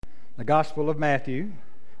the Gospel of Matthew,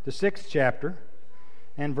 the 6th chapter,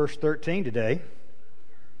 and verse 13 today.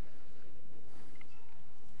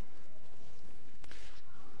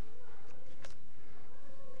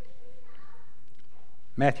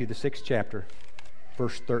 Matthew, the 6th chapter,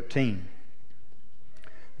 verse 13.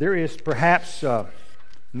 There is perhaps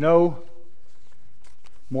no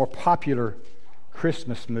more popular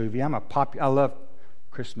Christmas movie. I love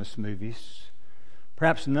Christmas movies.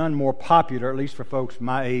 Perhaps none more popular, at least for folks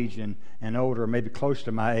my age and older, maybe close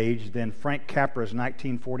to my age, than Frank Capra's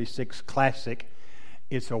 1946 classic,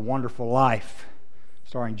 It's a Wonderful Life,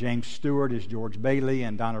 starring James Stewart as George Bailey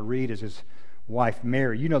and Donna Reed as his wife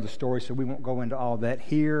Mary. You know the story, so we won't go into all that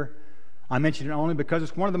here. I mention it only because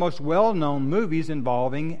it's one of the most well-known movies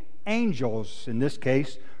involving angels. In this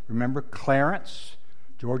case, remember Clarence,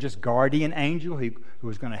 George's guardian angel, who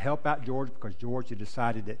was going to help out George because George had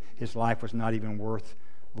decided that his life was not even worth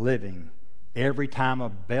living. Every time a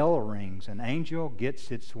bell rings, an angel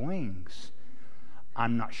gets its wings.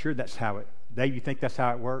 I'm not sure that's how it... Dave, you think that's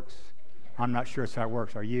how it works? I'm not sure it's how it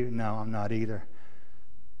works. Are you? No, I'm not either.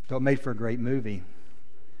 So it made for a great movie.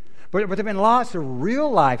 But there have been lots of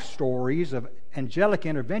real-life stories of angelic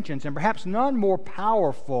interventions, and perhaps none more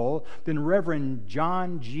powerful than Reverend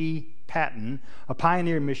John G. Patton, a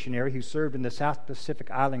pioneer missionary who served in the South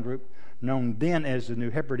Pacific Island group known then as the New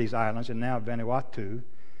Hebrides Islands and now Vanuatu.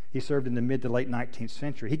 He served in the mid to late 19th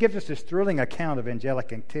century. He gives us this thrilling account of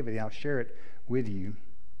angelic activity. I'll share it with you.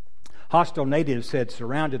 Hostile natives had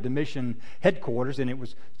surrounded the mission headquarters, and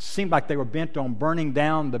it seemed like they were bent on burning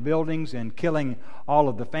down the buildings and killing all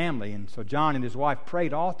of the family. And so John and his wife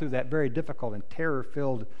prayed all through that very difficult and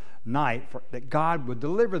terror-filled night that God would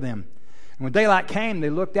deliver them. And when daylight came, they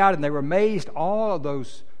looked out and they were amazed. All of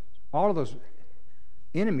those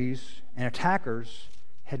enemies and attackers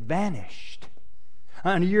had vanished.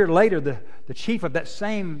 And a year later, the chief of that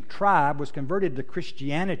same tribe was converted to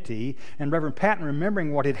Christianity, and Reverend Patton,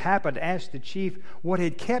 remembering what had happened, asked the chief what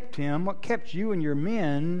had kept him, what kept you and your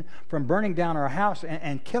men from burning down our house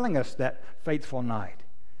and killing us that fateful night.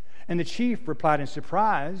 And the chief replied in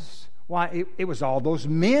surprise, why, it was all those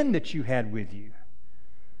men that you had with you.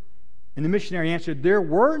 And the missionary answered, there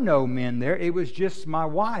were no men there, it was just my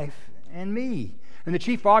wife and me. And the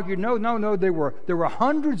chief argued, no, there were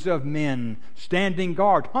hundreds of men standing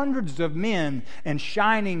guard, hundreds of men in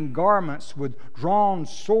shining garments with drawn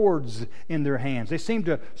swords in their hands. They seemed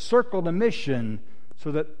to circle the mission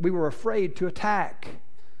so that we were afraid to attack.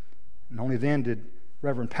 And only then did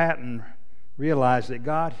Reverend Patton realize that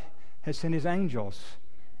God had sent His angels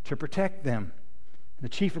to protect them. And the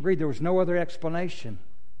chief agreed there was no other explanation.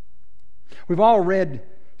 We've all read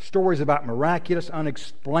stories about miraculous,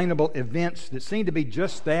 unexplainable events that seem to be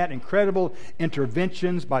just that, incredible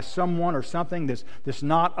interventions by someone or something that's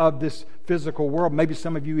not of this physical world. Maybe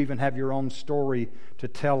some of you even have your own story to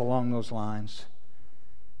tell along those lines.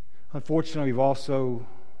 Unfortunately, we've also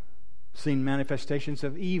seen manifestations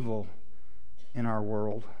of evil in our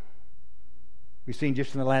world. We've seen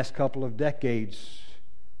just in the last couple of decades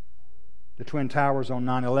the Twin Towers on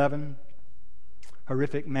 9/11,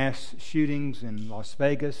 horrific mass shootings in Las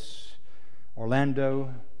Vegas,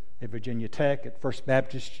 Orlando, at Virginia Tech, at First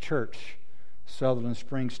Baptist Church, Sutherland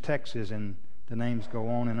Springs, Texas, and the names go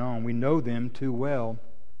on and on. We know them too well.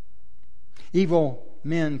 Evil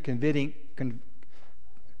men committing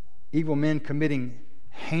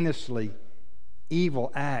heinously evil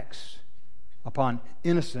acts upon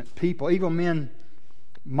innocent people. Evil men,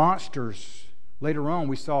 monsters. Later on,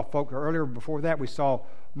 earlier before that, we saw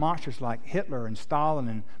monsters like Hitler and Stalin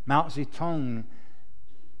and Mao Zedong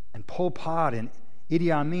and Pol Pot and Idi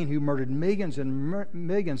Amin, who murdered millions and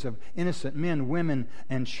millions of innocent men, women,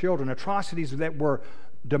 and children. Atrocities that were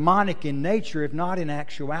demonic in nature, if not in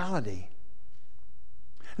actuality.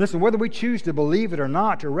 Listen, whether we choose to believe it or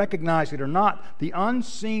not, to recognize it or not, the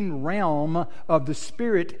unseen realm of the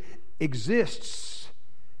Spirit exists,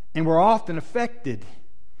 and we're often affected,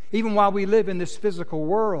 even while we live in this physical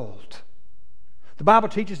world. The Bible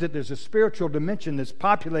teaches that there's a spiritual dimension that's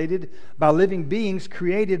populated by living beings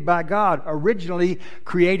created by God. Originally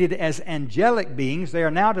created as angelic beings, they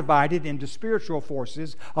are now divided into spiritual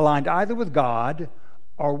forces aligned either with God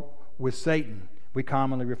or with Satan. We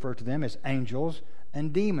commonly refer to them as angels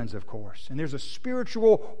and demons, of course. And there's a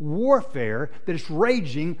spiritual warfare that is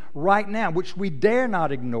raging right now, which we dare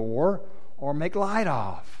not ignore or make light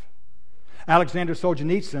of. Alexander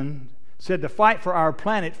Solzhenitsyn said the fight for our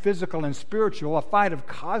planet, physical and spiritual, a fight of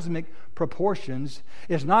cosmic proportions,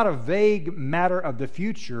 is not a vague matter of the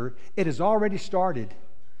future. It has already started.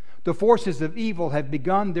 The forces of evil have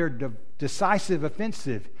begun their decisive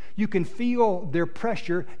offensive. You can feel their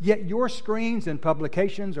pressure, yet your screens and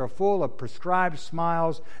publications are full of prescribed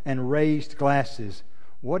smiles and raised glasses.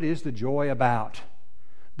 What is the joy about?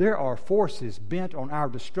 There are forces bent on our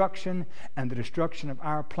destruction and the destruction of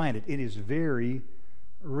our planet. It is very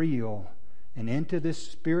real. And into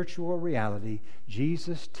this spiritual reality,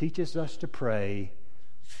 Jesus teaches us to pray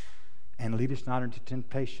and lead us not into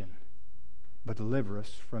temptation, but deliver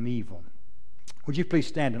us from evil. Would you please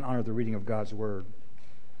stand and honor the reading of God's Word?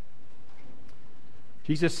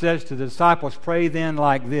 Jesus says to the disciples, "Pray then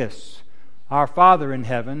like this, Our Father in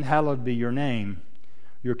heaven, hallowed be your name.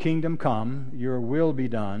 Your kingdom come, your will be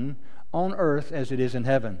done, on earth as it is in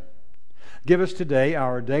heaven. Give us today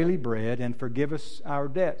our daily bread, and forgive us our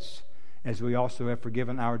debts, as we also have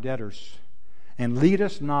forgiven our debtors. And lead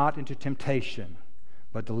us not into temptation,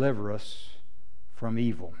 but deliver us from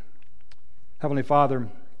evil." Heavenly Father,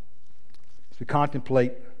 as we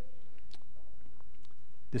contemplate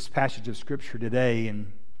this passage of Scripture today,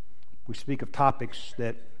 and we speak of topics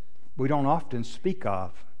that we don't often speak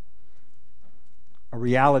of, a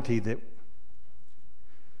reality that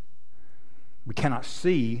we cannot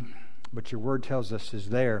see, but your Word tells us is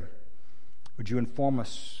there. Would you inform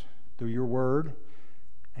us through your Word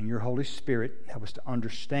and your Holy Spirit, help us to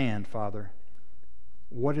understand, Father,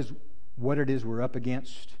 what it is we're up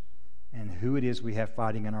against and who it is we have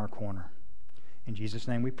fighting in our corner. In Jesus'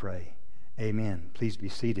 name we pray. Amen. Please be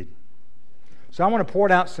seated. So I want to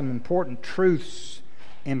point out some important truths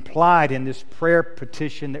implied in this prayer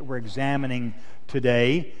petition that we're examining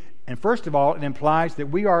today. And first of all, it implies that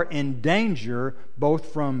we are in danger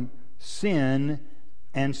both from sin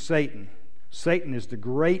and Satan. Satan is the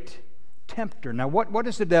great tempter. Now, what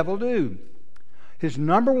does the devil do? His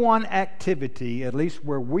number one activity, at least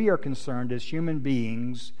where we are concerned as human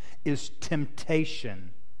beings, is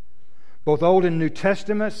temptation. Both Old and New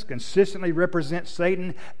Testaments consistently represent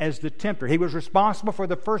Satan as the tempter. He was responsible for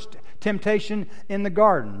the first temptation in the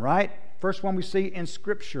garden, right? First one we see in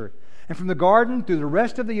Scripture. And from the garden through the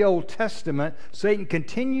rest of the Old Testament, Satan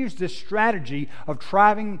continues this strategy of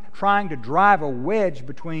trying to drive a wedge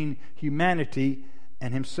between humanity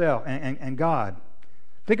and himself and God.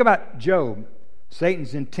 Think about Job.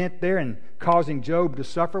 Satan's intent there in causing Job to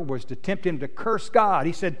suffer was to tempt him to curse God.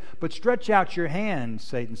 He said, "But stretch out your hand,"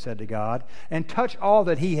 Satan said to God, "and touch all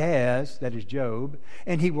that he has," that is Job,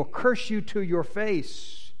 "and he will curse you to your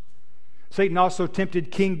face." Satan also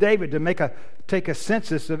tempted King David to take a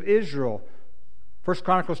census of Israel. 1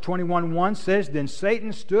 Chronicles 21:1 says, "Then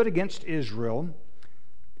Satan stood against Israel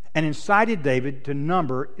and incited David to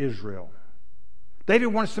number Israel." David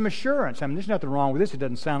wanted some assurance. I mean, there's nothing wrong with this. It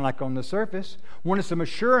doesn't sound like on the surface. Wanted some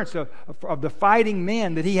assurance of the fighting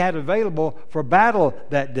men that he had available for battle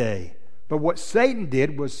that day. But what Satan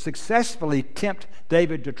did was successfully tempt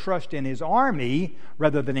David to trust in his army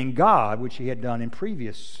rather than in God, which he had done in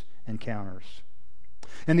previous encounters.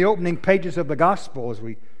 In the opening pages of the gospel, as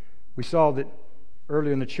we saw that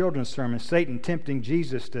earlier in the children's sermon, Satan tempting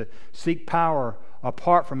Jesus to seek power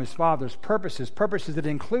apart from his Father's purposes that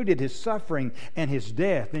included his suffering and his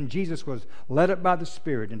death. Then Jesus was led up by the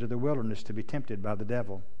Spirit into the wilderness to be tempted by the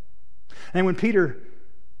devil. And when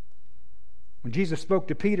Jesus spoke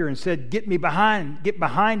to Peter and said, get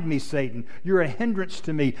behind me, Satan. You're a hindrance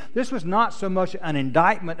to me." This was not so much an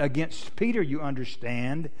indictment against Peter, you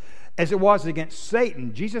understand, as it was against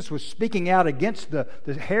Satan. Jesus was speaking out against the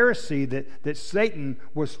heresy that Satan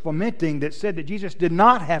was fomenting that said that Jesus did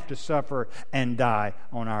not have to suffer and die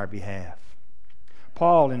on our behalf.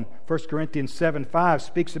 Paul in 1 Corinthians 7:5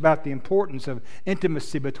 speaks about the importance of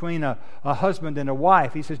intimacy between a husband and a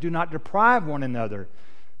wife. He says, "Do not deprive one another,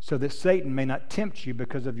 so that Satan may not tempt you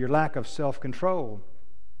because of your lack of self-control."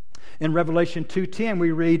 In Revelation 2:10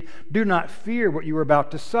 we read, "Do not fear what you are about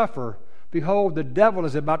to suffer. Behold, the devil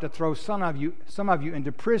is about to throw some of you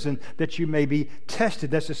into prison that you may be tested."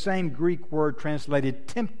 That's the same Greek word translated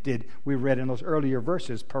tempted we read in those earlier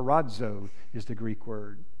verses. Paradzo is the Greek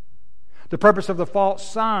word. The purpose of the false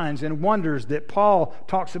signs and wonders that Paul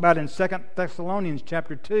talks about in 2 Thessalonians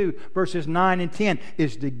chapter 2, verses 9 and 10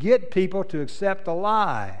 is to get people to accept a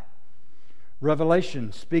lie.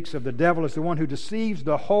 Revelation speaks of the devil as the one who deceives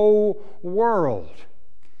the whole world.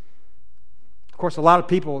 Of course, a lot of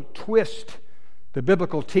people twist the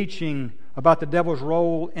biblical teaching about the devil's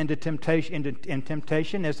role in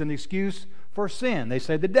temptation as an excuse for sin. They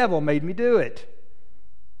say, the devil made me do it.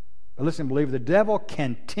 But listen, believer, the devil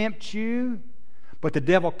can tempt you, but the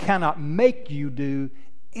devil cannot make you do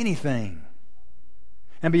anything.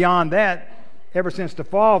 And beyond that, ever since the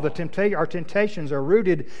fall, our temptations are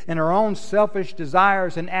rooted in our own selfish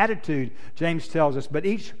desires and attitude, James tells us. But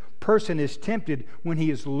each person is tempted when he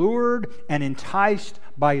is lured and enticed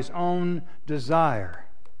by his own desire.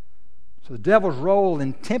 So the devil's role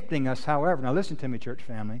in tempting us, however, now listen to me, church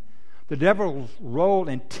family, the devil's role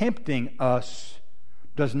in tempting us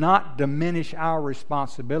does not diminish our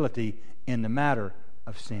responsibility in the matter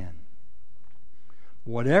of sin.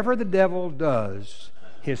 Whatever the devil does,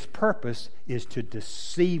 his purpose is to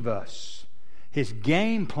deceive us. His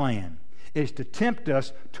game plan is to tempt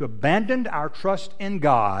us to abandon our trust in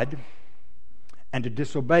God and to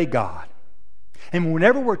disobey God. And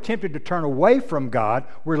whenever we're tempted to turn away from God,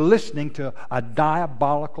 we're listening to a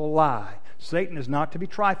diabolical lie. Satan is not to be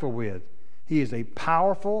trifled with. He is a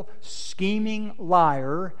powerful, scheming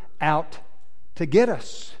liar out to get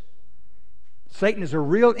us. Satan is a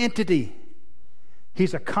real entity.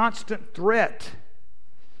 He's a constant threat.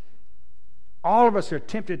 All of us are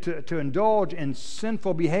tempted to indulge in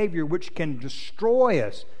sinful behavior which can destroy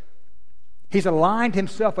us. He's aligned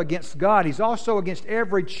himself against God. He's also against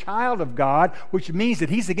every child of God, which means that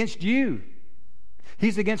he's against you.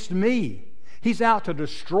 He's against me. He's out to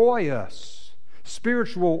destroy us.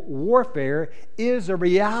 Spiritual warfare is a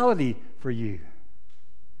reality for you.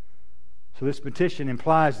 So this petition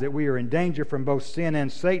implies that we are in danger from both sin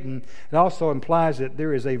and Satan. It also implies that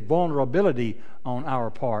there is a vulnerability on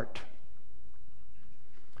our part.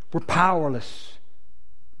 We're powerless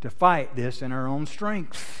to fight this in our own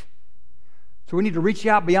strength. So we need to reach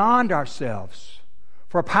out beyond ourselves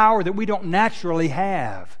for a power that we don't naturally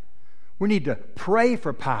have. We need to pray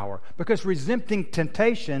for power because resisting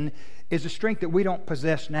temptation is a strength that we don't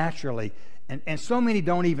possess naturally. And so many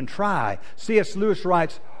don't even try. C.S. Lewis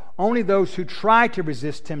writes, "Only those who try to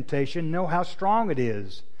resist temptation know how strong it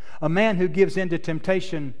is. A man who gives in to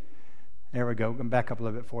temptation..." There we go. I'm going to back up a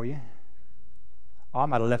little bit for you. Oh, I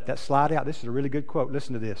might have left that slide out. This is a really good quote.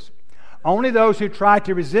 Listen to this. "Only those who try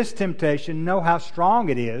to resist temptation know how strong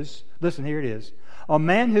it is." Listen, here it is. "A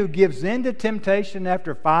man who gives in to temptation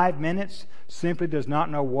after 5 minutes simply does not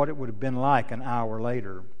know what it would have been like an hour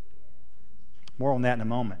later." More on that in a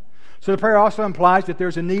moment. So the prayer also implies that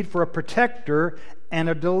there's a need for a protector and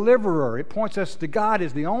a deliverer. It points us to God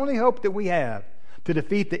as the only hope that we have to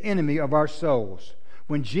defeat the enemy of our souls.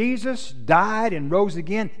 When Jesus died and rose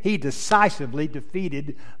again, he decisively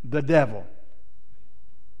defeated the devil.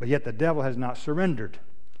 But yet the devil has not surrendered.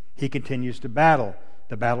 He continues to battle.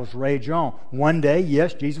 The battles rage on. One day,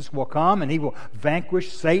 yes, Jesus will come and he will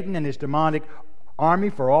vanquish Satan and his demonic army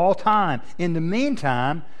for all time. In the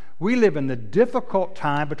meantime, we live in the difficult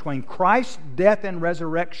time between Christ's death and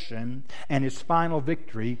resurrection and his final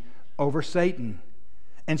victory over Satan.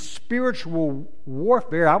 And spiritual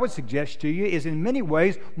warfare, I would suggest to you, is in many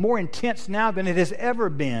ways more intense now than it has ever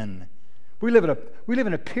been. We live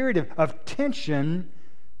in a period of tension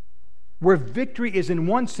where victory is in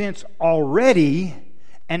one sense already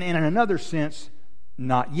and in another sense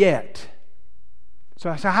not yet.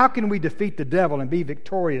 So how can we defeat the devil and be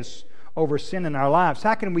victorious over sin in our lives?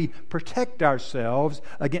 How can we protect ourselves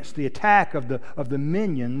against the attack of the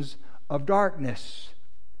minions of darkness?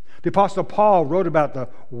 The Apostle Paul wrote about the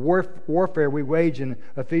warfare we wage in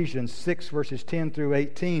Ephesians 6, verses 10 through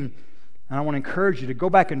 18. And I want to encourage you to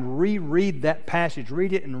go back and reread that passage.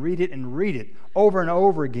 Read it and read it and read it over and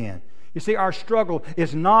over again. You see, our struggle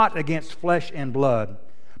is not against flesh and blood,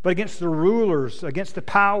 but against the rulers, against the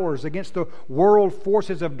powers, against the world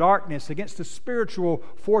forces of darkness, against the spiritual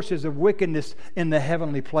forces of wickedness in the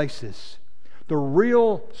heavenly places. The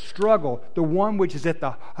real struggle, the one which is at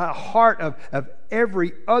the heart of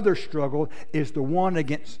every other struggle, is the one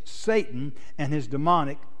against Satan and his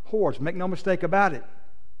demonic hordes. Make no mistake about it.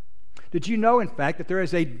 Did you know, in fact, that there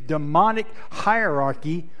is a demonic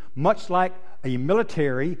hierarchy, much like a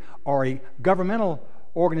military or a governmental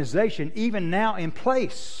organization, even now in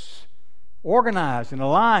place, organized and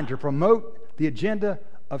aligned to promote the agenda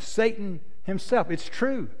of Satan himself? It's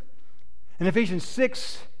true. In Ephesians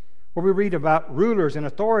 6, where we read about rulers and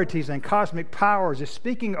authorities and cosmic powers, is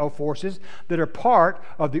speaking of forces that are part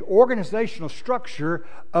of the organizational structure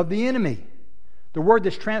of the enemy. The word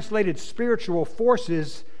that's translated spiritual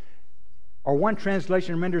forces, or one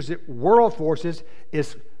translation renders it world forces,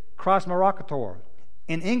 is cosmorakator.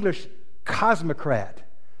 In English, cosmocrat.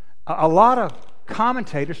 A lot of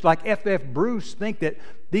commentators like F.F. Bruce think that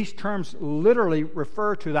these terms literally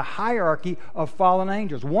refer to the hierarchy of fallen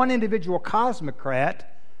angels. One individual cosmocrat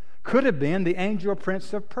could have been the angel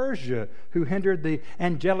prince of Persia who hindered the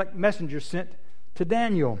angelic messenger sent to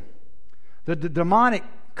Daniel. The demonic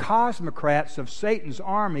cosmocrats of Satan's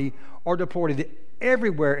army are deployed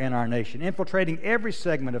everywhere in our nation, infiltrating every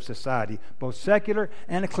segment of society, both secular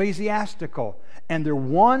and ecclesiastical. And their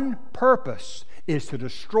one purpose is to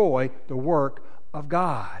destroy the work of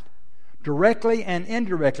God. Directly and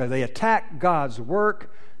indirectly, they attack God's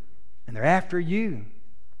work, and they're after you.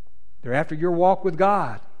 They're after your walk with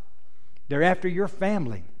God. They're after your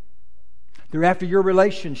family. They're after your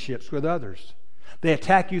relationships with others. They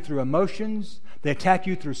attack you through emotions. They attack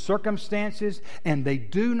you through circumstances, and they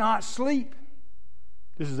do not sleep.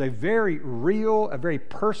 This is a very real, a very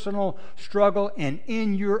personal struggle, and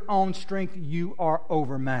in your own strength, you are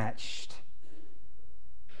overmatched.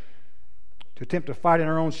 To attempt to fight in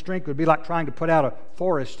our own strength would be like trying to put out a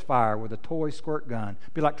forest fire with a toy squirt gun. It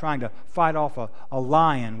would be like trying to fight off a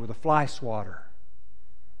lion with a fly swatter.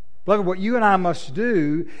 Beloved, what you and I must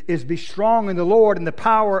do is be strong in the Lord and the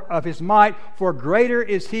power of His might, for greater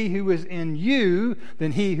is He who is in you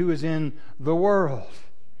than he who is in the world.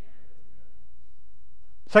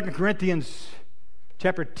 2 Corinthians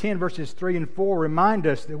chapter 10, verses 3 and 4 remind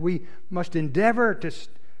us that we must endeavor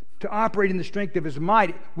to operate in the strength of His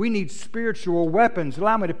might. We need spiritual weapons.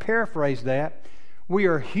 Allow me to paraphrase that. We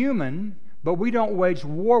are human, but we don't wage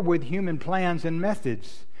war with human plans and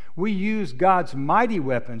methods. We use God's mighty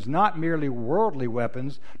weapons, not merely worldly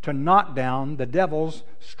weapons, to knock down the devil's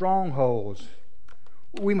strongholds.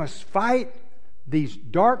 We must fight these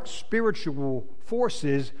dark spiritual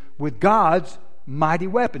forces with God's mighty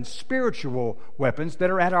weapons, spiritual weapons that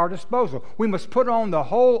are at our disposal. We must put on the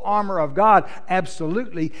whole armor of God,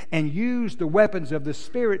 absolutely, and use the weapons of the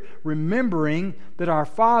Spirit, remembering that our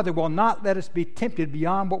Father will not let us be tempted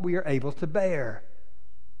beyond what we are able to bear.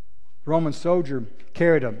 The Roman soldier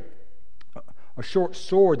carried a short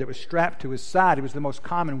sword that was strapped to his side. It was the most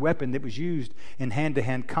common weapon that was used in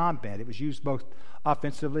hand-to-hand combat. It was used both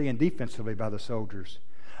offensively and defensively by the soldiers.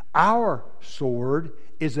 Our sword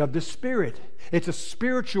is of the Spirit. It's a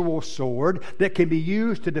spiritual sword that can be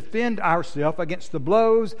used to defend ourselves against the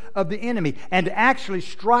blows of the enemy and to actually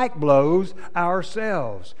strike blows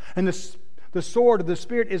ourselves. And the sword of the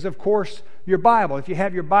Spirit is, of course, your Bible. If you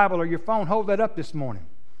have your Bible or your phone, hold that up this morning.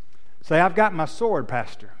 Say, I've got my sword,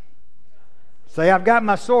 Pastor. Say, I've got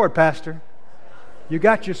my sword, Pastor. You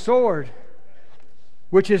got your sword,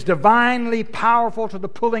 which is divinely powerful to the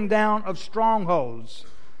pulling down of strongholds.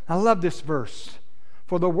 I love this verse.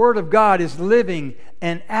 For the Word of God is living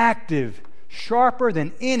and active, sharper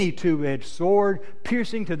than any two-edged sword,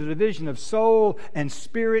 piercing to the division of soul and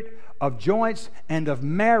spirit, of joints and of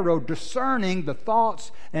marrow, discerning the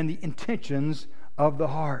thoughts and the intentions of the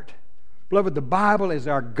heart. Beloved, the Bible is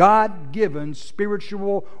our God-given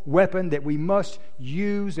spiritual weapon that we must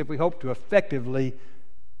use if we hope to effectively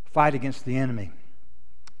fight against the enemy.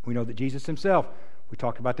 We know that Jesus Himself, we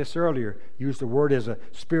talked about this earlier, used the Word as a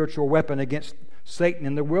spiritual weapon against Satan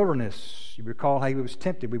in the wilderness. You recall how He was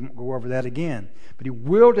tempted. We won't go over that again. But He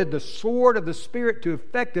wielded the sword of the Spirit to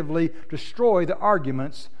effectively destroy the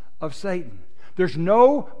arguments of Satan. There's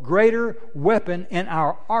no greater weapon in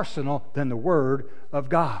our arsenal than the Word of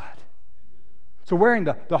God. So wearing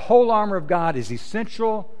the whole armor of God is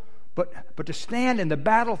essential, but to stand in the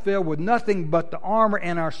battlefield with nothing but the armor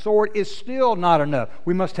and our sword is still not enough.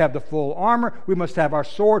 We must have the full armor, we must have our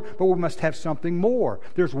sword, but we must have something more.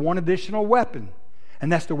 There's one additional weapon,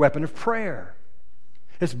 and that's the weapon of prayer.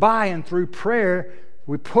 It's by and through prayer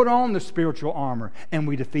we put on the spiritual armor and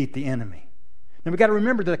we defeat the enemy. Now we've got to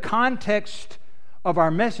remember that the context of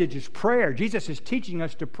our message is prayer. Jesus is teaching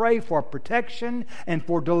us to pray for protection and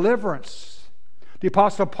for deliverance. The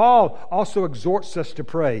Apostle Paul also exhorts us to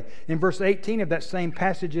pray. In verse 18 of that same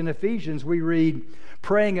passage in Ephesians, we read,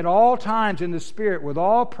 praying at all times in the Spirit with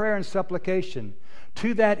all prayer and supplication.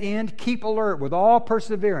 To that end, keep alert with all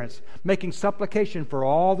perseverance, making supplication for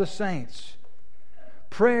all the saints.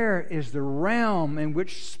 Prayer is the realm in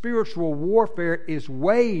which spiritual warfare is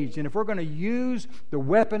waged. And if we're going to use the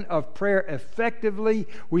weapon of prayer effectively,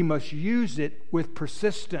 we must use it with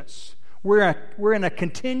persistence. We're in a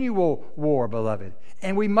continual war, beloved,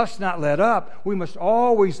 and we must not let up. We must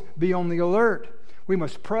always be on the alert. We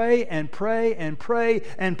must pray and pray and pray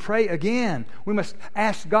and pray again. We must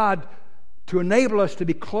ask God to enable us to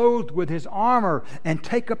be clothed with His armor and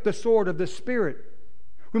take up the sword of the Spirit.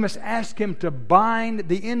 We must ask Him to bind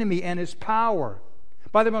the enemy and his power.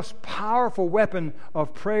 By the most powerful weapon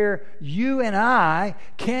of prayer, you and I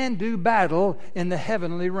can do battle in the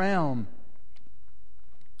heavenly realm.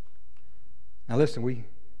 Now listen, we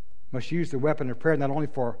must use the weapon of prayer not only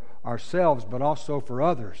for ourselves, but also for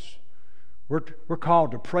others. We're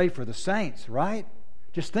called to pray for the saints, right?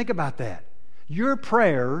 Just think about that. Your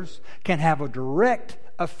prayers can have a direct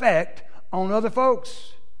effect on other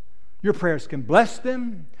folks. Your prayers can bless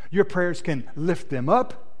them. Your prayers can lift them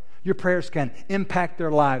up. Your prayers can impact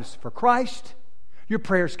their lives for Christ. Your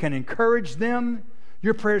prayers can encourage them.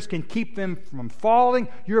 Your prayers can keep them from falling.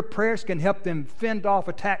 Your prayers can help them fend off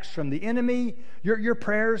attacks from the enemy. Your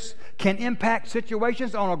prayers can impact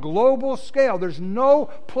situations on a global scale. There's no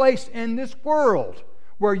place in this world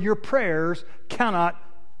where your prayers cannot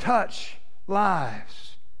touch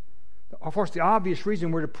lives. Of course, the obvious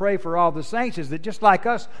reason we're to pray for all the saints is that just like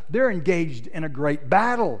us, they're engaged in a great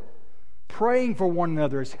battle. Praying for one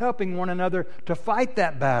another is helping one another to fight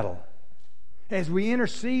that battle. As we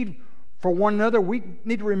intercede for one another, we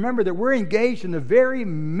need to remember that we're engaged in the very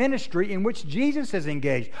ministry in which Jesus is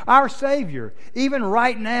engaged. Our Savior, even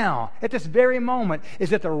right now, at this very moment,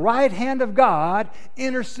 is at the right hand of God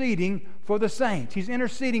interceding for the saints. He's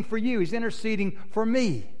interceding for you. He's interceding for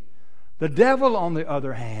me. The devil, on the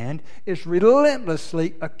other hand, is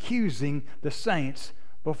relentlessly accusing the saints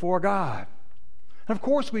before God. And of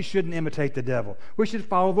course we shouldn't imitate the devil. We should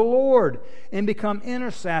follow the Lord and become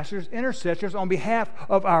intercessors on behalf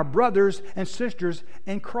of our brothers and sisters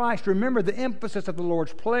in Christ. Remember, the emphasis of the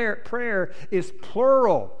Lord's prayer is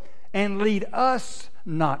plural. And lead us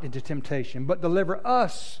not into temptation, but deliver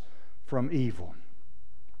us from evil.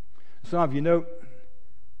 Some of you note,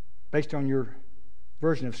 based on your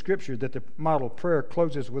version of Scripture, that the model prayer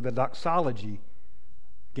closes with a doxology.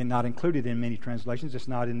 Again, not included in many translations. It's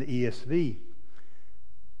not in the ESV.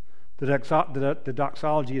 The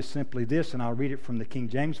doxology is simply this, and I'll read it from the King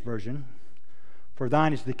James Version. For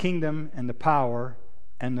thine is the kingdom and the power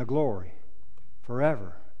and the glory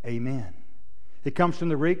forever. Amen. It comes from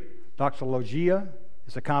the Greek doxologia.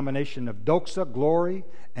 It's a combination of doxa, glory,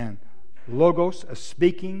 and logos, a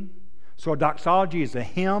speaking. So a doxology is a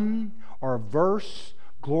hymn or a verse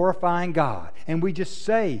glorifying God. And we just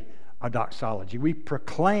say a doxology. We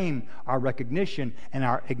proclaim our recognition and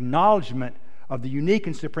our acknowledgement of the unique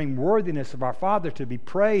and supreme worthiness of our Father to be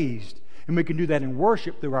praised. And we can do that in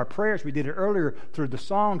worship through our prayers. We did it earlier through the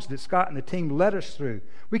songs that Scott and the team led us through.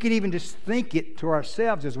 We can even just think it to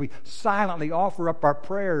ourselves as we silently offer up our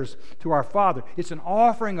prayers to our Father. It's an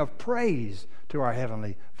offering of praise to our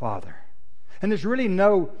Heavenly Father. And there's really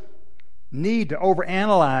no need to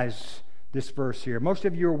overanalyze this verse here. Most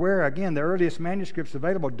of you are aware, again, the earliest manuscripts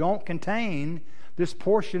available don't contain this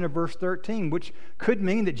portion of verse 13, which could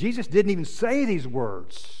mean that Jesus didn't even say these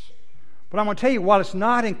words. But I'm going to tell you, while it's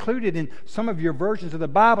not included in some of your versions of the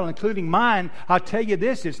Bible, including mine, I'll tell you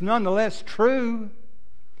this, it's nonetheless true.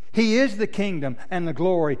 He is the kingdom and the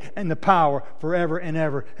glory and the power forever and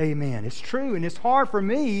ever. Amen. It's true, and it's hard for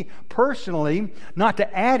me personally not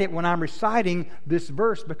to add it when I'm reciting this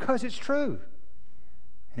verse because it's true.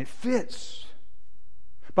 And it fits.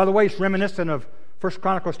 By the way, it's reminiscent of 1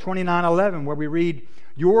 Chronicles 29:11, where we read,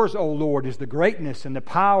 Yours, O Lord, is the greatness and the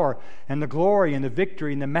power and the glory and the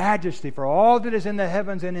victory and the majesty, for all that is in the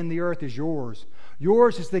heavens and in the earth is yours.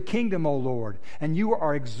 Yours is the kingdom, O Lord, and you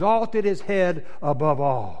are exalted as head above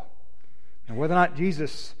all. And whether or not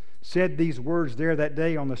Jesus said these words there that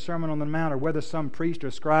day on the Sermon on the Mount, or whether some priest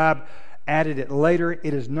or scribe added it later,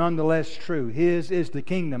 it is nonetheless true. His is the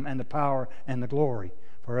kingdom and the power and the glory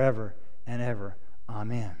forever and ever.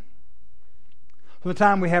 Amen. For the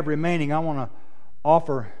time we have remaining, I want to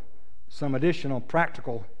offer some additional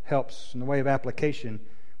practical helps in the way of application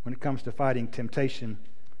when it comes to fighting temptation.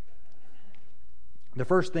 The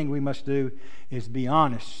first thing we must do is be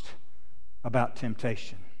honest about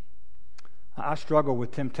temptation. I struggle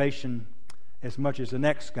with temptation as much as the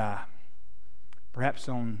next guy, perhaps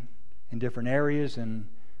in different areas and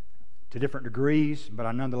to different degrees, but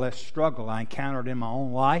I nonetheless struggle. I encounter it in my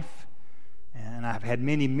own life. And I've had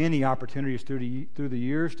many, many opportunities through the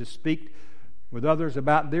years to speak with others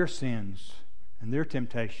about their sins and their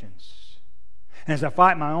temptations. And as I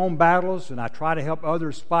fight my own battles and I try to help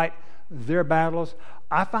others fight their battles,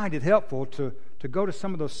 I find it helpful to go to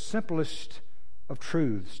some of those simplest of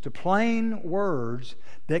truths, to plain words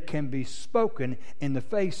that can be spoken in the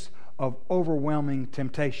face of overwhelming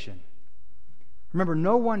temptation. Remember,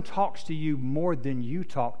 no one talks to you more than you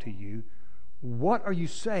talk to you. What are you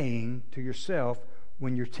saying to yourself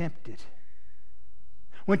when you're tempted?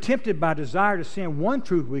 When tempted by desire to sin, one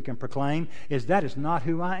truth we can proclaim is that is not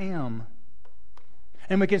who I am.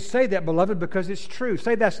 And we can say that, beloved, because it's true.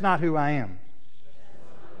 Say, that's not who I am.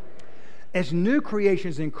 As new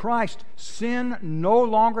creations in Christ, sin no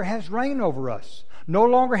longer has reign over us, no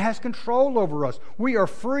longer has control over us. We are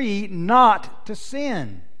free not to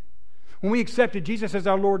sin. When we accepted Jesus as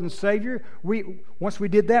our Lord and Savior, once we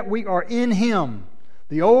did that, we are in Him.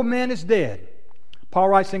 The old man is dead. Paul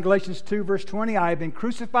writes in Galatians 2, verse 20, I have been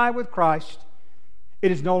crucified with Christ.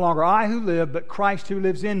 It is no longer I who live, but Christ who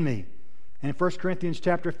lives in me. And in 1 Corinthians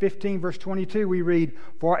chapter 15, verse 22, we read,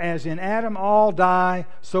 "For as in Adam all die,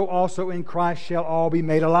 so also in Christ shall all be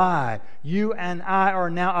made alive." You and I are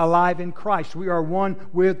now alive in Christ. We are one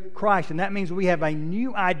with Christ. And that means we have a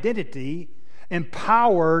new identity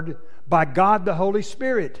empowered by God the Holy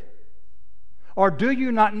Spirit. Or do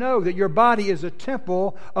you not know that your body is a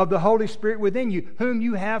temple of the Holy Spirit within you, whom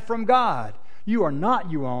you have from God? You are not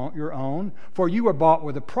your own, for you were bought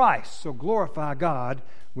with a price. So glorify God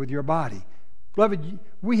with your body. Beloved,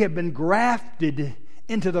 we have been grafted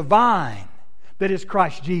into the vine that is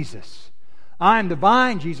Christ Jesus. I am the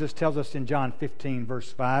vine, Jesus tells us in John 15,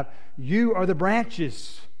 verse 5. You are the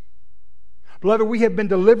branches. Beloved, we have been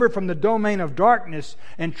delivered from the domain of darkness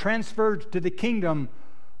and transferred to the kingdom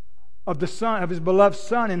of the Son, of His beloved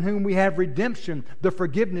Son, in whom we have redemption, the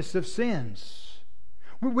forgiveness of sins.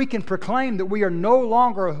 We can proclaim that we are no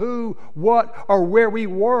longer who, what, or where we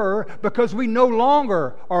were, because we no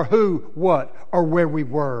longer are who, what, or where we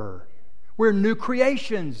were. We're new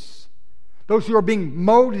creations. Those who are being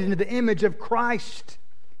molded into the image of Christ.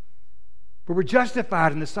 But we're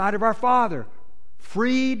justified in the sight of our Father.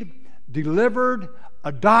 Freed, delivered,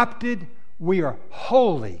 adopted. We are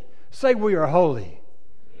holy. Say, we are holy.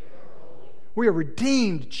 We are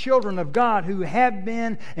redeemed children of God who have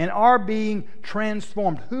been and are being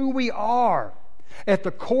transformed. Who we are at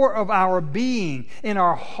the core of our being, in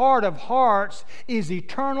our heart of hearts, is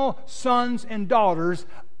eternal sons and daughters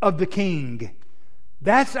of the King.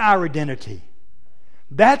 That's our identity.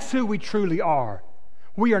 That's who we truly are.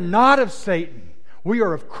 We are not of Satan. We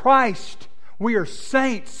are of Christ. We are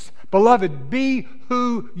saints. Beloved, be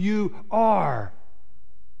who you are.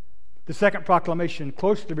 The second proclamation,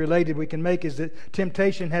 closely related, we can make is that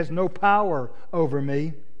temptation has no power over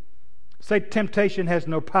me. Say, temptation has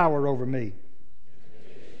no power over me.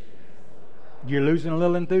 You're losing a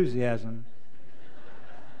little enthusiasm.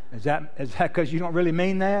 Is that because you don't really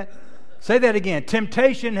mean that? Say that again.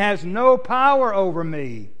 Temptation has no power over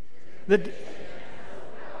me. The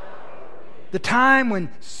time when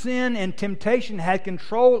sin and temptation had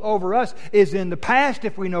control over us is in the past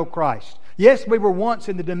if we know Christ. Yes, we were once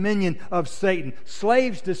in the dominion of Satan,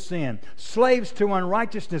 slaves to sin, slaves to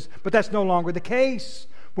unrighteousness, but that's no longer the case.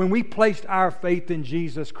 When we placed our faith in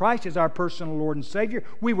Jesus Christ as our personal Lord and Savior,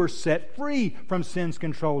 we were set free from sin's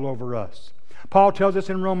control over us. Paul tells us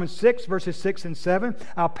in Romans 6, verses 6 and 7,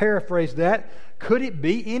 I'll paraphrase that, could it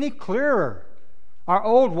be any clearer? Our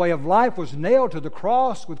old way of life was nailed to the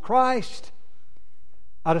cross with Christ.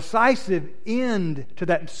 A decisive end to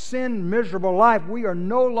that sin-miserable life. We are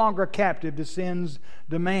no longer captive to sin's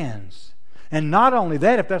demands. And not only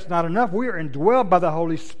that, if that's not enough, we are indwelled by the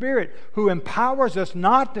Holy Spirit, who empowers us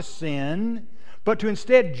not to sin, but to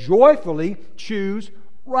instead joyfully choose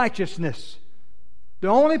righteousness. The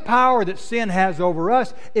only power that sin has over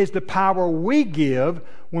us is the power we give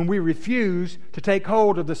when we refuse to take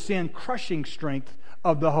hold of the sin-crushing strength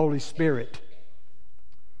of the Holy Spirit.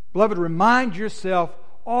 Beloved, remind yourself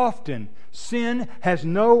often, sin has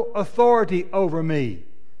no authority over me.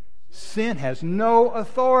 Sin has no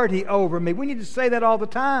authority over me. We need to say that all the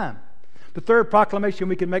time. The third proclamation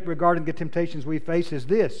we can make regarding the temptations we face is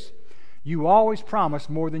this: you always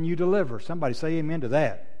promise more than you deliver. Somebody say amen to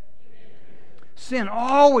that. Sin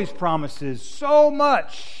always promises so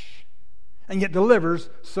much and yet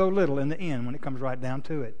delivers so little in the end when it comes right down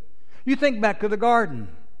to it. You think back to the garden,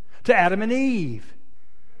 to Adam and Eve.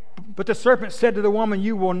 But the serpent said to the woman,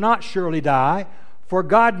 you will not surely die, for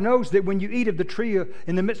God knows that when you eat of the tree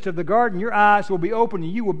in the midst of the garden, your eyes will be open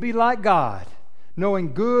and you will be like God,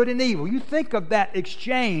 knowing good and evil. You think of that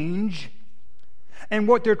exchange and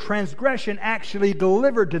what their transgression actually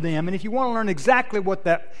delivered to them. And if you want to learn exactly what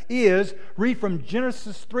that is, read from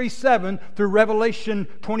Genesis 3:7 through Revelation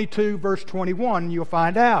 22, verse 21, and you'll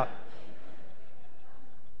find out.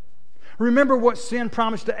 Remember what sin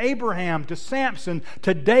promised to Abraham, to Samson,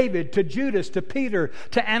 to David, to Judas, to Peter,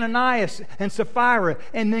 to Ananias and Sapphira,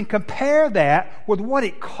 and then compare that with what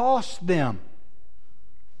it cost them.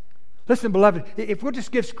 Listen, beloved, if we'll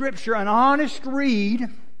just give Scripture an honest read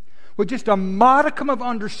with just a modicum of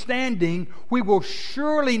understanding, we will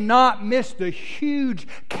surely not miss the huge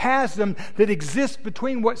chasm that exists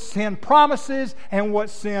between what sin promises and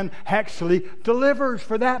what sin actually delivers.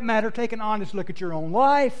 For that matter, take an honest look at your own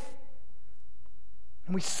life.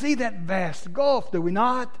 And we see that vast gulf, do we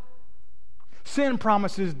not? Sin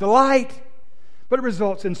promises delight, but it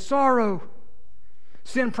results in sorrow.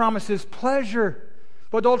 Sin promises pleasure,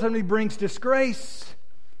 but ultimately brings disgrace.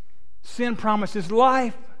 Sin promises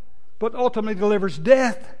life, but ultimately delivers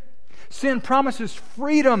death. Sin promises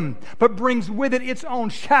freedom, but brings with it its own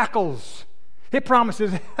shackles. It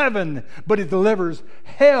promises heaven, but it delivers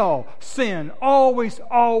hell. Sin always,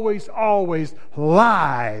 always, always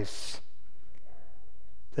lies.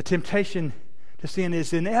 The temptation to sin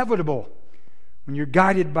is inevitable when you're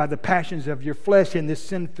guided by the passions of your flesh in this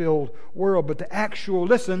sin-filled world. But the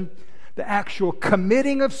actual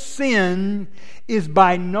committing of sin is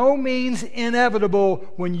by no means inevitable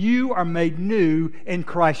when you are made new in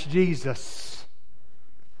Christ Jesus.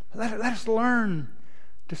 Let us learn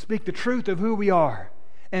to speak the truth of who we are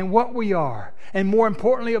and what we are, and more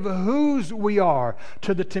importantly of whose we are,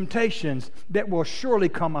 to the temptations that will surely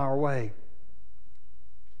come our way.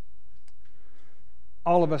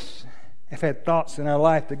 All of us have had thoughts in our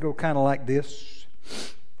life that go kind of like this.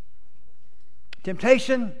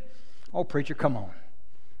 Temptation? Oh, preacher, come on.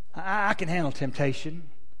 I can handle temptation.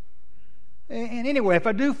 And anyway, if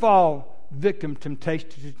I do fall victim to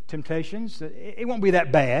temptations, it won't be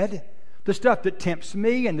that bad. The stuff that tempts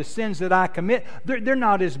me and the sins that I commit, they're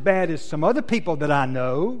not as bad as some other people that I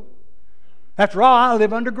know. After all, I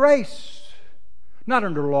live under grace, not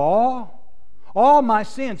under law. All my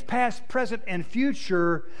sins, past, present, and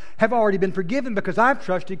future, have already been forgiven because I've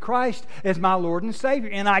trusted Christ as my Lord and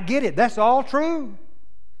Savior. And I get it. That's all true.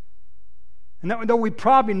 And though we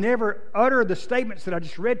probably never utter the statements that I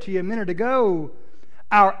just read to you a minute ago,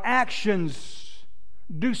 our actions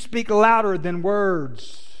do speak louder than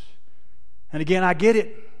words. And again, I get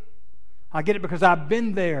it. I get it because I've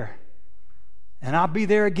been there. And I'll be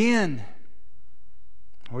there again.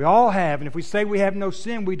 We all have. And if we say we have no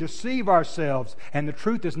sin, we deceive ourselves. And the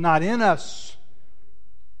truth is not in us.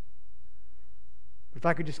 If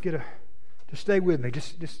I could just stay with me,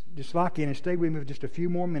 just lock in and stay with me for just a few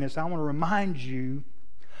more minutes. I want to remind you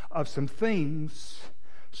of some things,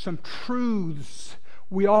 some truths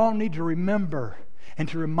we all need to remember and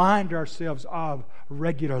to remind ourselves of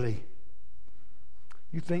regularly.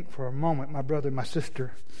 You think for a moment, my brother, my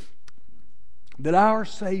sister, that our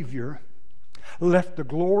Savior left the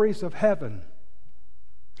glories of heaven,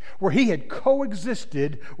 where He had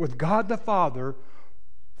coexisted with God the Father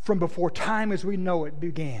from before time as we know it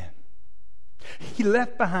began. He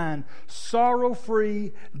left behind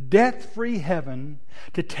sorrow-free, death-free heaven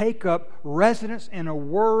to take up residence in a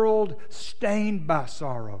world stained by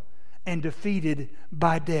sorrow and defeated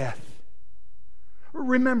by death.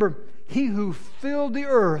 Remember, He who filled the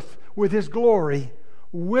earth with His glory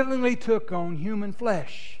willingly took on human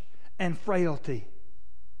flesh and frailty.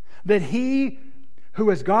 That He who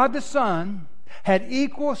is God the Son had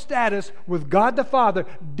equal status with God the Father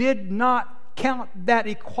did not count that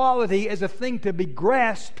equality as a thing to be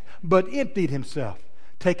grasped, but emptied Himself,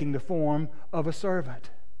 taking the form of a servant.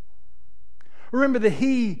 Remember that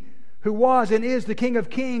He who was and is the King of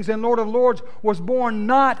Kings and Lord of Lords was born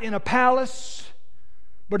not in a palace,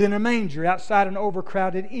 but in a manger outside an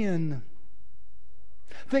overcrowded inn.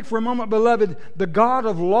 Think for a moment, beloved, the God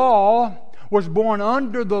of law was born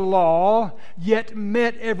under the law, yet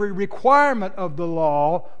met every requirement of the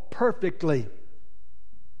law perfectly.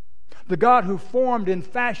 The God who formed and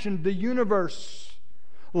fashioned the universe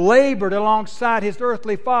labored alongside His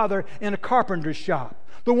earthly Father in a carpenter's shop.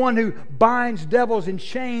 The one who binds devils in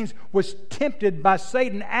chains was tempted by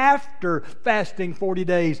Satan after fasting 40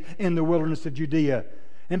 days in the wilderness of Judea.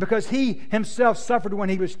 And because He Himself suffered when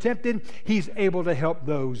He was tempted, He's able to help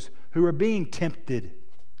those who are being tempted.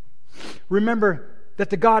 Remember that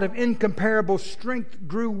the God of incomparable strength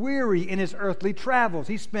grew weary in His earthly travels.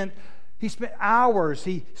 He spent hours,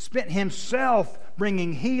 He spent Himself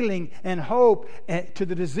bringing healing and hope to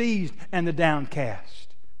the diseased and the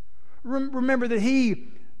downcast. Remember that He,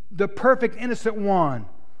 the perfect innocent one,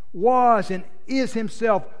 was and is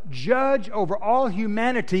Himself judge over all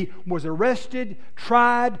humanity, was arrested,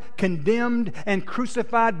 tried, condemned, and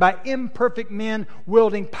crucified by imperfect men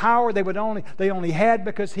wielding power they only had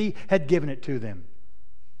because He had given it to them.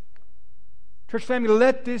 Church family,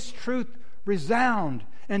 let this truth resound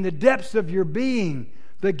in the depths of your being.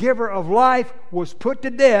 The giver of life was put to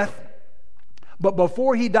death, but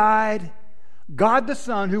before He died, God the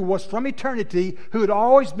Son, who was from eternity, who had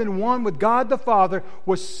always been one with God the Father,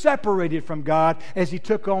 was separated from God as He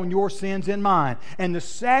took on your sins and mine. And the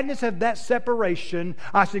sadness of that separation,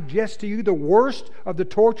 I suggest to you, the worst of the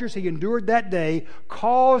tortures He endured that day,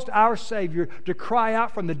 caused our Savior to cry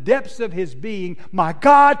out from the depths of His being, my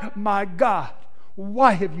God,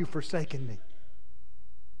 why have you forsaken me?"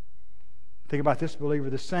 Think about this, believer.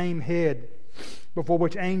 The same head before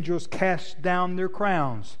which angels cast down their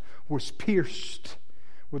crowns was pierced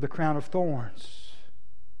with a crown of thorns.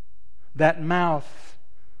 That mouth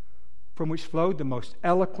from which flowed the most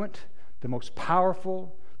eloquent, the most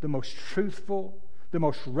powerful, the most truthful, the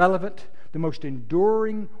most relevant, the most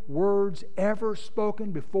enduring words ever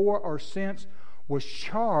spoken before or since, was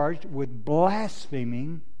charged with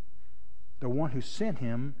blaspheming the one who sent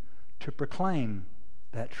him to proclaim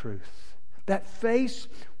that truth. That face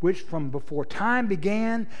which from before time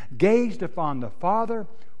began gazed upon the Father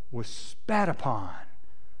was spat upon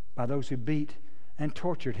by those who beat and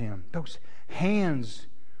tortured him. Those hands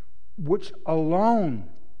which alone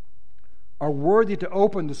are worthy to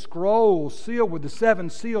open the scroll sealed with the 7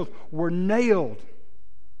 seals were nailed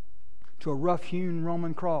to a rough-hewn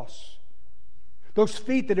Roman cross. Those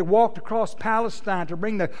feet that had walked across Palestine to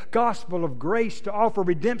bring the gospel of grace to offer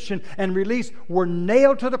redemption and release were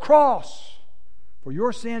nailed to the cross for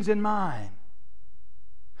your sins and mine.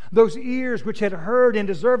 Those ears which had heard, and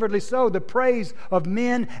deservedly so, the praise of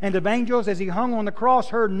men and of angels as he hung on the cross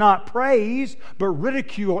heard not praise, but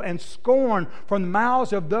ridicule and scorn from the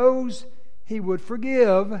mouths of those he would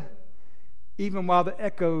forgive, even while the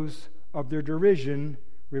echoes of their derision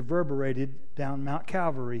reverberated down Mount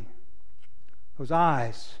Calvary. Those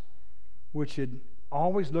eyes which had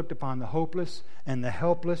always looked upon the hopeless and the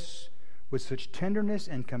helpless with such tenderness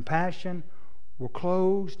and compassion were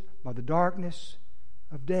closed by the darkness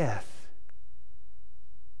of death.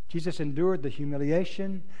 Jesus endured the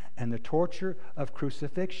humiliation and the torture of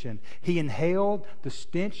crucifixion. He inhaled the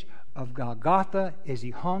stench of Golgotha as he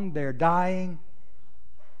hung there dying,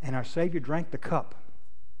 and our Savior drank the cup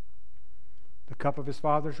of his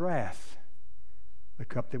Father's wrath, the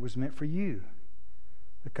cup that was meant for you,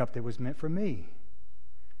 the cup that was meant for me.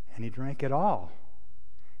 And he drank it all,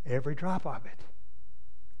 every drop of it.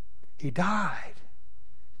 He died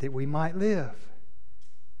that we might live,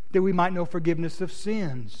 that we might know forgiveness of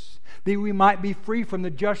sins, that we might be free from the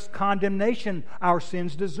just condemnation our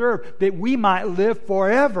sins deserve, that we might live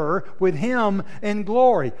forever with him in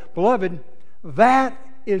glory. Beloved, that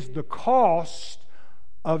is the cost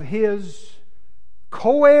of his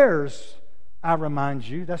co-heirs, I remind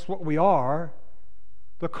you. That's what we are.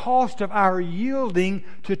 The cost of our yielding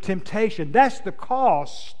to temptation. That's the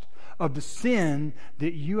cost of the sin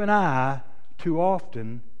that you and I too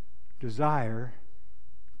often desire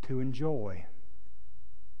to enjoy.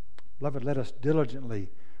 Beloved, let us diligently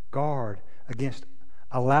guard against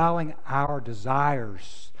allowing our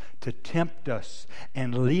desires to tempt us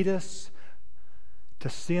and lead us to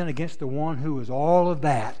sin against the one who is all of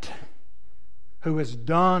that, who has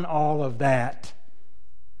done all of that,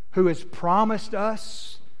 who has promised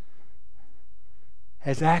us,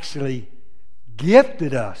 has actually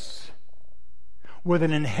gifted us with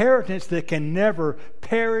an inheritance that can never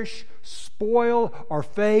perish, spoil, or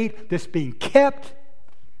fade, that's being kept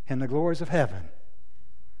in the glories of heaven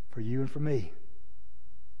for you and for me.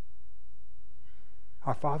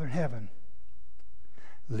 Our Father in heaven,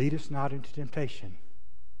 lead us not into temptation,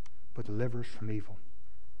 but deliver us from evil.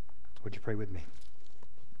 Would you pray with me?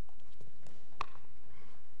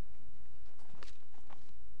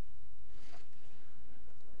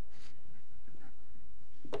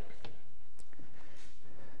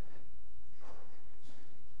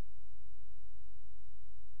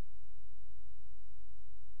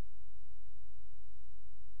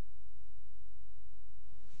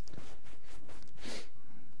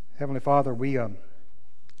 Heavenly Father, we are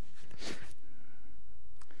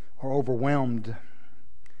overwhelmed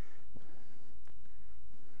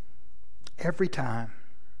every time,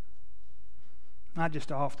 not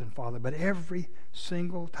just often, Father, but every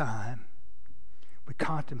single time we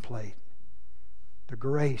contemplate the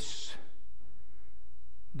grace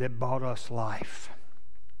that bought us life,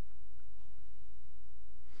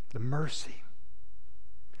 the mercy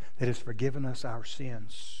that has forgiven us our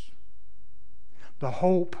sins, the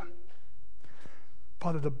hope,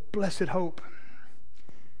 Father, the blessed hope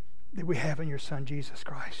that we have in your Son, Jesus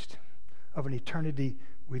Christ, of an eternity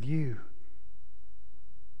with you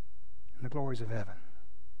in the glories of heaven.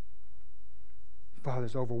 Father,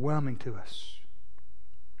 it's overwhelming to us.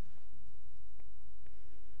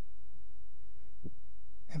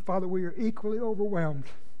 And Father, we are equally overwhelmed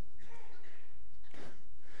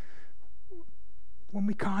when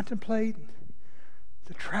we contemplate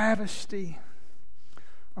the travesty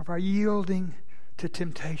of our yielding to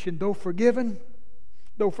temptation, though forgiven,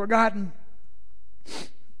 though forgotten.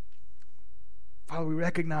 Father, we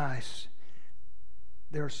recognize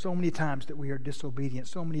there are so many times that we are disobedient,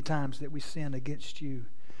 so many times that we sin against you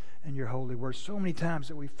and your holy word, so many times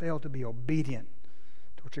that we fail to be obedient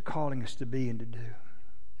to what you're calling us to be and to do.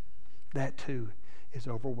 That too is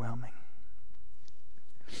overwhelming.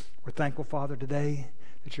 We're thankful, Father, today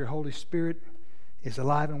that your Holy Spirit is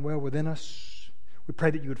alive and well within us. We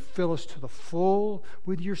pray that you would fill us to the full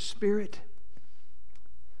with your Spirit,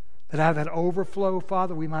 That out of that overflow,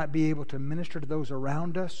 Father, we might be able to minister to those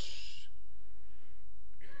around us.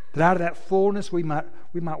 That out of that fullness, we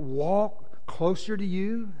might walk closer to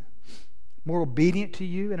You, more obedient to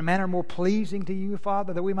You, in a manner more pleasing to You,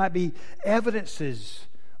 Father, that we might be evidences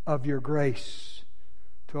of Your grace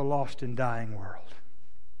to a lost and dying world.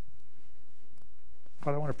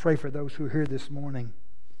 Father, I want to pray for those who are here this morning.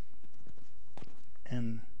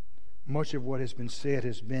 And much of what has been said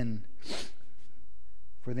has been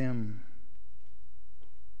for them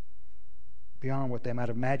beyond what they might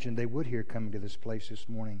have imagined they would hear coming to this place this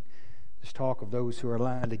morning. This talk of those who are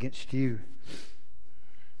aligned against You.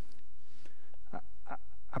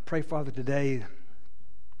 I pray, Father, today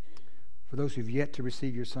for those who've yet to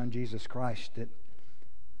receive Your Son, Jesus Christ, that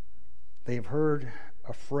they have heard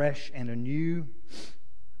afresh and anew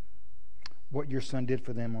what Your Son did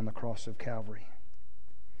for them on the cross of Calvary.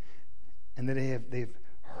 And that they've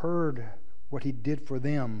heard what He did for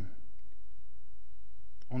them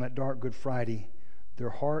on that dark Good Friday. Their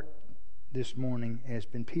heart this morning has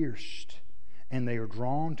been pierced, and they are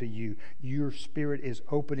drawn to You. Your Spirit is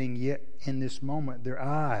opening yet in this moment their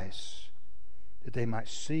eyes, that they might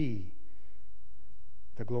see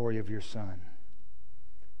the glory of Your Son.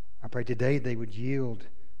 I pray today they would yield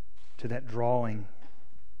to that drawing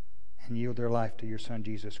and yield their life to Your Son,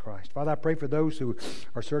 Jesus Christ. Father, I pray for those who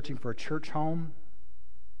are searching for a church home.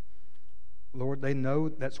 Lord, they know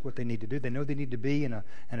that's what they need to do. They know they need to be in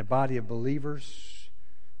a body of believers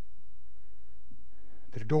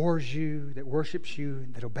that adores You, that worships You,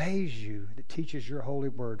 that obeys You, that teaches Your holy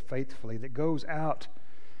word faithfully, that goes out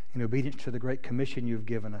in obedience to the great commission You've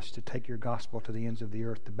given us to take Your gospel to the ends of the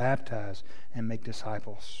earth, to baptize and make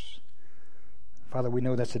disciples. Father, we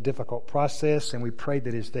know that's a difficult process, and we pray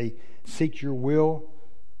that as they seek Your will,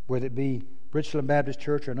 whether it be Richland Baptist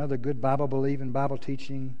Church or another good Bible-believing,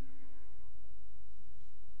 Bible-teaching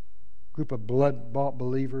group of blood-bought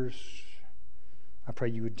believers, I pray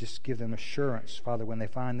You would just give them assurance, Father, when they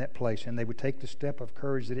find that place, and they would take the step of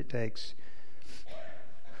courage that it takes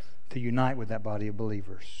to unite with that body of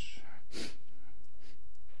believers.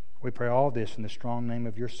 We pray all this in the strong name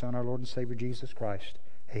of Your Son, our Lord and Savior, Jesus Christ.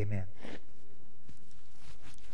 Amen.